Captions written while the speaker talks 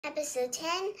Episode 10,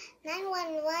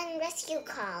 911 Rescue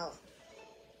Call.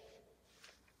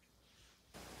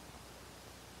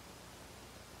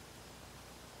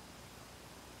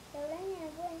 The rain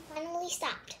and wind finally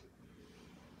stopped.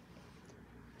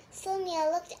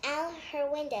 Sonia looked out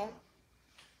her window.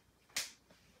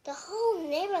 The whole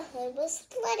neighborhood was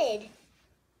flooded.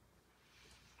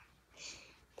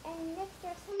 And next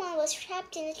door, someone was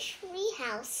trapped in a tree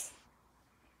house.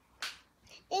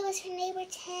 It was her neighbor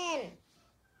Tim.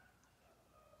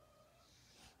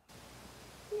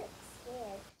 He looked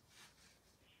scared.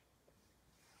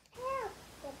 Help!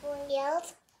 The boy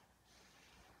yelled.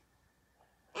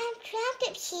 I'm trapped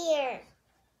up here.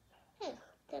 Oh,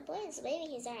 the boy was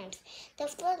waving his arms. The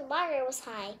flood water was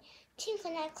high. Tim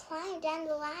could not climb down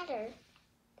the ladder.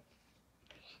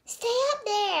 Stay up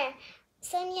there!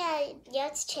 Sonia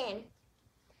yelled to Tim.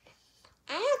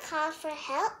 I'll call for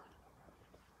help.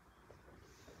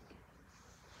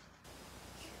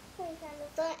 He went on the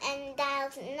phone and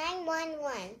dialed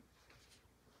 911.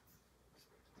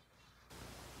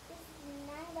 This is the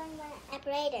 911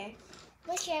 operator.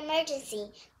 What's your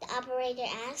emergency? The operator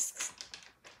asks.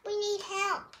 We need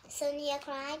help, Sonia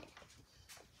cried.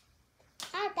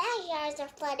 Our backyards are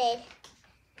flooded.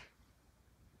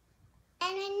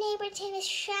 And our neighbor Tim is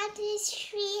trapped in his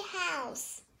tree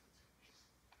house.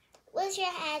 What's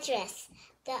your address?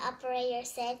 The operator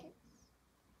said.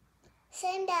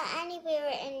 Send out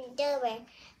anywhere in Dover,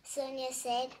 Sonia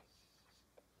said.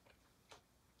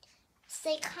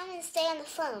 Stay calm and stay on the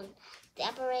phone, the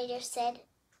operator said.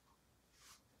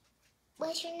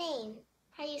 What's your name?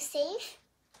 Are you safe?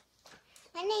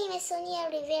 My name is Sonia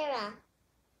Rivera.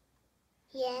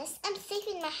 Yes, I'm safe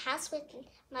in my house with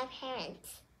my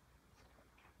parents.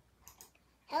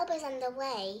 Help is on the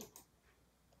way.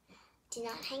 Do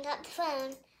not hang up the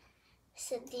phone,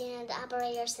 the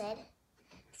operator said.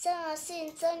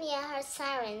 Soon Sonia heard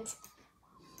sirens.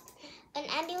 An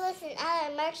ambulance and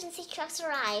other emergency trucks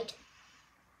arrived.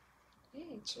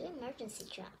 2 emergency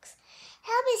trucks.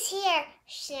 Help is here,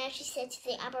 she said to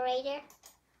the operator.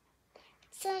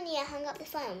 Sonia hung up the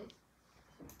phone.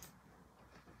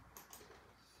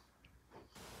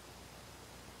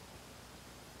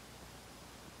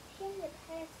 She and the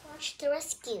parents watched the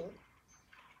rescue.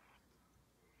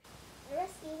 The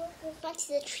rescue workers went to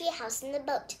the treehouse in the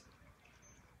boat.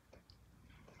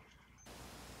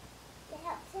 They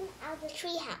helped him out of the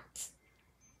treehouse.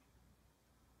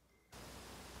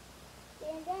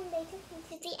 And then they took him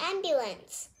to the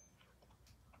ambulance.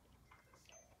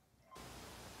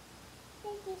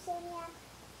 Thank you, Sonia,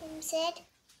 Tim said.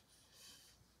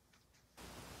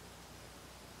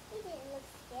 He didn't look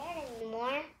scared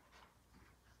anymore.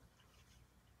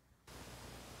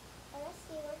 A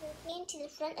rescue worker came to the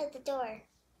front of the door.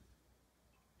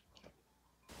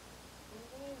 You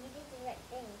did the right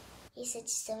thing, he said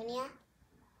to Sonia.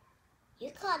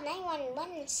 You called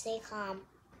 911 to stay calm.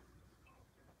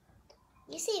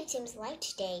 You saved Tim's life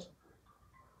today.